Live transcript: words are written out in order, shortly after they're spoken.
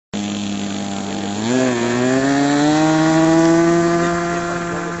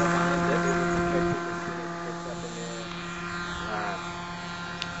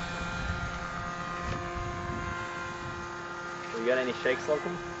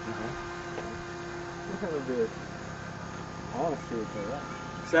Have a bit. I'll shoot for that.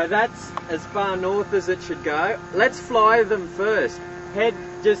 So that's as far north as it should go. Let's fly them first.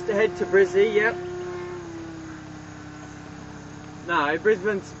 Just head to Brizzy, yep. No,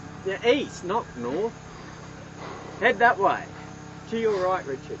 Brisbane's east, not north. Head that way. To your right,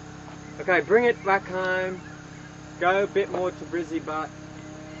 Richard. Okay, bring it back home. Go a bit more to Brizzy, but...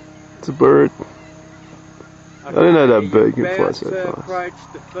 It's a bird. Okay, I didn't know that bird can fly about so to fast. approach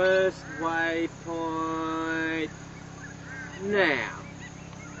the first waypoint now.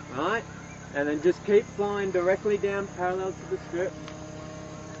 Right? And then just keep flying directly down parallel to the strip.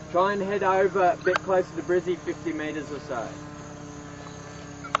 Try and head over a bit closer to Brizzy, 50 metres or so.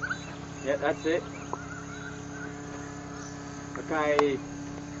 Yeah, that's it. Okay.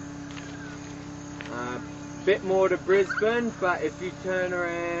 Bit more to Brisbane, but if you turn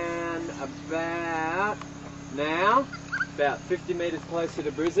around about now, about 50 metres closer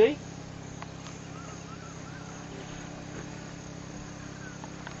to Brizzy.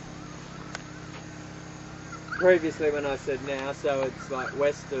 Previously when I said now, so it's like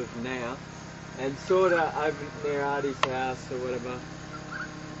west of now, and sort of over near Artie's house or whatever.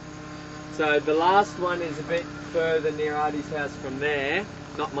 So the last one is a bit further near Artie's house from there,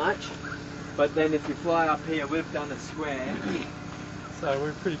 not much, but then if you fly up here, we've done a square. So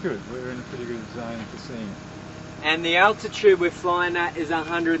we're pretty good, we're in a pretty good zone for seeing it. And the altitude we're flying at is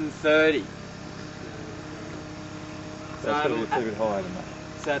 130. So it's got to be a fair bit higher than that.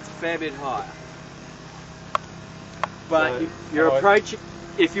 So it's a fair bit higher. But So, you're approaching,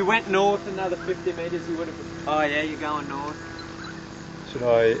 if you went north another 50 metres you would have, oh yeah, you're going north. Should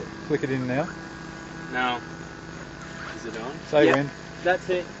I flick it in now? No. Is it on? Say Yep. when. That's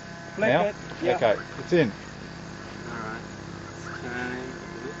it. Flick Now? it. Yep. Okay, it's in. Alright. It's turning.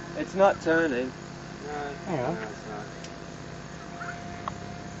 It's not turning. Hang on. No, it's not.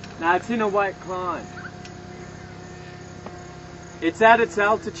 No, it's in a weight climb. It's at its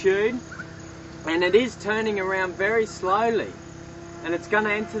altitude and it is turning around very slowly and it's going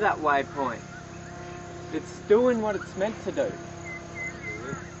to enter that waypoint. It's doing what it's meant to do.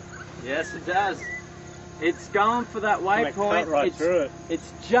 Yes, it does. It's going for that waypoint. Right through it.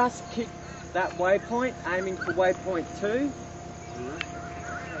 It's just kicked that waypoint, aiming for waypoint 2.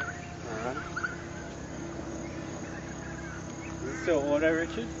 Is it still auto,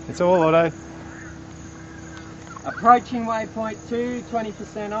 Richard? It's all auto. Approaching waypoint 2,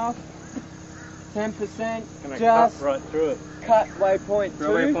 20% off. 10%, Gonna just cut right through it. cut waypoint 2.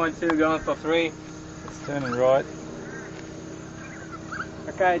 Waypoint 2 going for 3. It's turning right.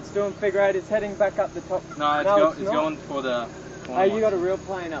 Okay, it's doing figure 8, it's heading back up the top. No, it's, No, it's not. going for the... Oh, you got a real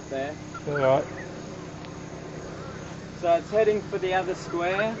plane up there. Alright. So it's heading for the other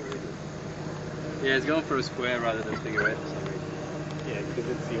square. Yeah, it's going for a square rather than figure 8 for some reason. Yeah, because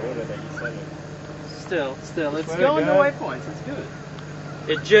it's the order that you said it. Still, it's Where going to to go? waypoints, it's good.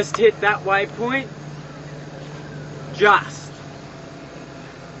 It just hit that waypoint. Just.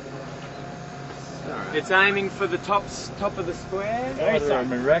 Alright. It's aiming for the top of the square. Either a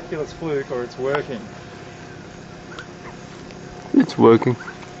miraculous fluke or it's working. It's working.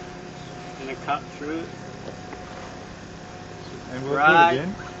 Gonna cut through it. And we'll Right. do it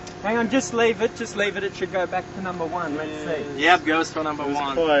again. Hang on, just leave it, it should go back to number 1, let's see. Yep, goes for number It was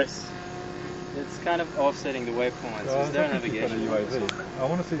 1. close. It's kind of offsetting the waypoints. Oh, Is there I think you've got a navigation? UAV. I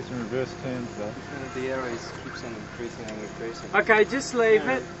want to see some reverse turns though. The arrow keeps on increasing and increasing. Okay, just leave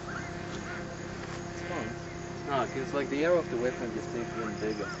it. It's fine. No, because like the arrow of the waypoint gets bigger and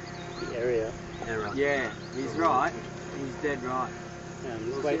bigger. The area. Arrow. Yeah, he's right. He's dead right. Yeah, just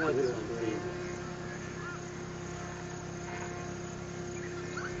We'll wait see for how this this one. goes.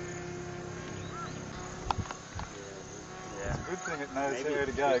 It's a good thing it knows where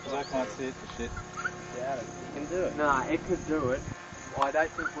to go because I can't see it for shit. Yeah, you can do it. Nah, it could do it. I don't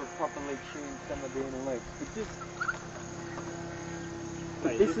think we've properly tuned some of the inner loops.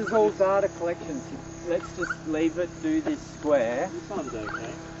 But this is all data collection. So let's just leave it, do this square. This one's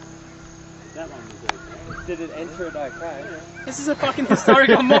okay. That one was okay. Did it enter it okay? This is a fucking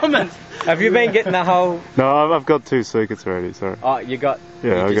historical moment. Have you been getting the whole... No, I've got 2 circuits already, sorry. Oh, you got...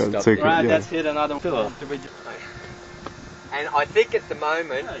 Yeah, you I just got stopped 2. Right, Yeah. that's hit another pillar. And I think at the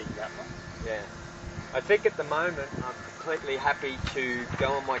moment... Oh, you got one. Yeah. I think at the moment I'm completely happy to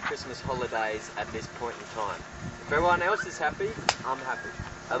go on my Christmas holidays at this point in time. If everyone else is happy, I'm happy.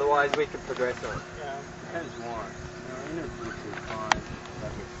 Otherwise we can progress on. Yeah, depends why. Inner boots is fine.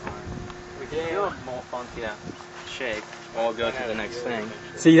 That is fine. We can Yeah. do a more funkier shape or go to the next thing.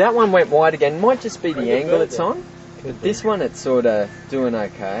 See, that one went wide again. Might just be the angle it's on. But this one it's sort of doing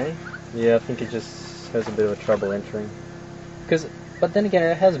okay. Yeah, I think it just has a bit of a trouble entering. Because But then again,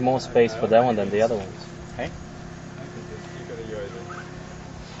 it has more space for that one than the other ones. Hey? You've got a yo there.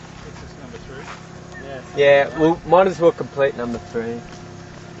 This is number 3. Yes. Yeah, well, might as well complete number 3.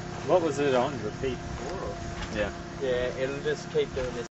 What was it on? Repeat 4? Or? Yeah, it'll just keep doing this.